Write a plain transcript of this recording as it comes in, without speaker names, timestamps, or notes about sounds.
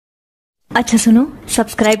अच्छा सुनो,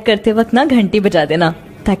 सब्सक्राइब करते वक्त ना घंटी बजा देना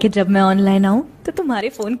ताकि जब मैं ऑनलाइन आऊँ तो तुम्हारे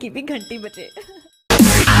फोन की भी घंटी बजे।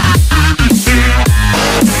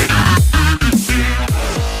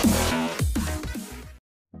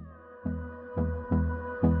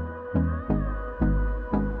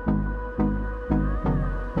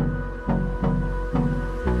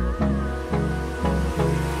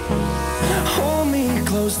 Hold me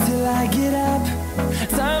close till I get up.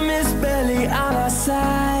 Time is barely on our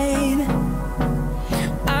side.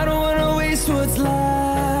 I don't wanna waste what's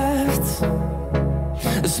left.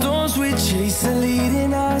 The storms we chase are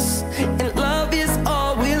leading us, and love is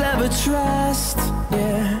all we'll ever trust.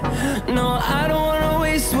 Yeah, no, I don't wanna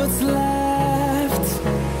waste what's left.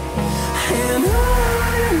 And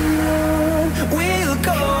on we'll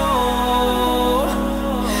go,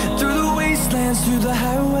 through the wastelands, through the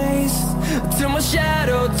highways, till my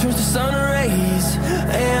shadow turns to sun rays.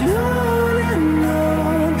 And on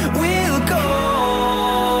we'll go,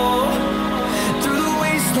 through the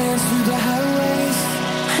wastelands, through the highways,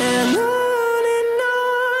 and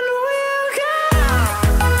on we'll go.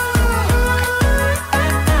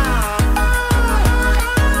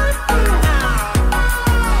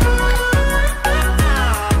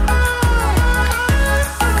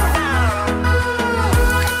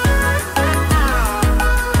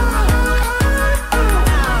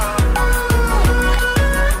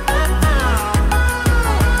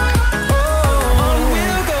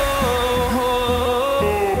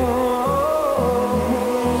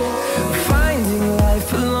 Finding life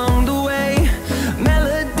along the way,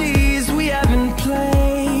 melodies we haven't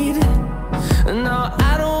played. No,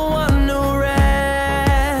 I don't want no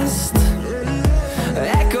rest.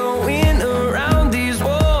 Echoing around these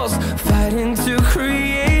walls, fighting to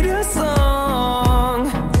create a song.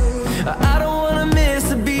 I don't wanna miss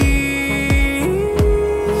a beat.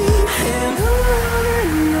 And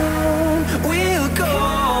on we'll go,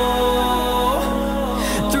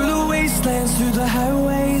 through the wastelands, through the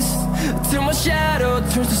highways, till my shadow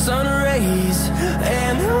turns to sun rays.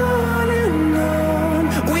 And on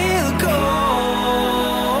we'll go,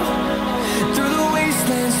 through the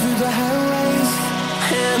wastelands, through the highways,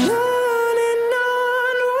 and on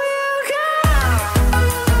we'll go.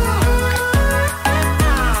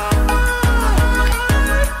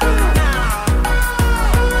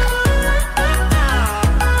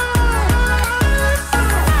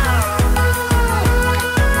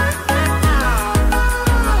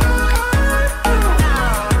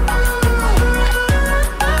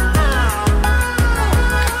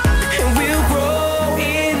 And we'll grow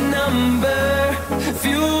in number,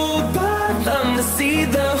 fueled by them to see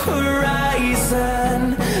the horizon,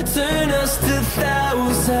 turn us to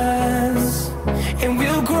thousands. And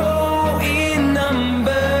we'll grow in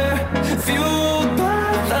number, fueled by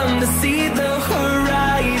them to see the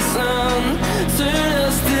horizon, turn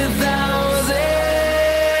us to thousands.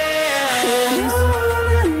 And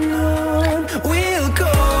on we'll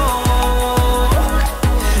go,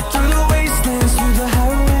 through the wastelands, through the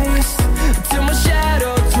highways, till my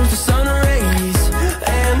shadow turns to sun rays.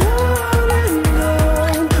 And on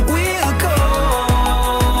we'll go,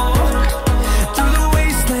 through the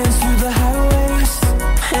wastelands, through the highways,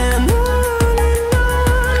 and on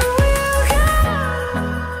we'll go.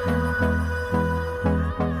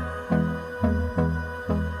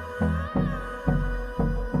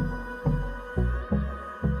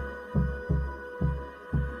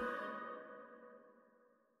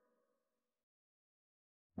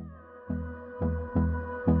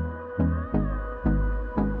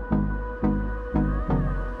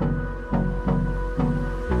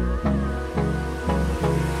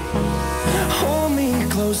 Hold me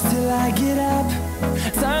close till I get up.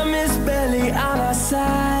 Time is barely on our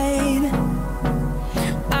side.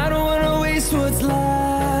 I don't wanna waste what's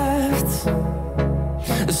left.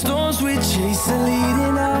 The storms we chase are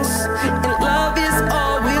leading us, and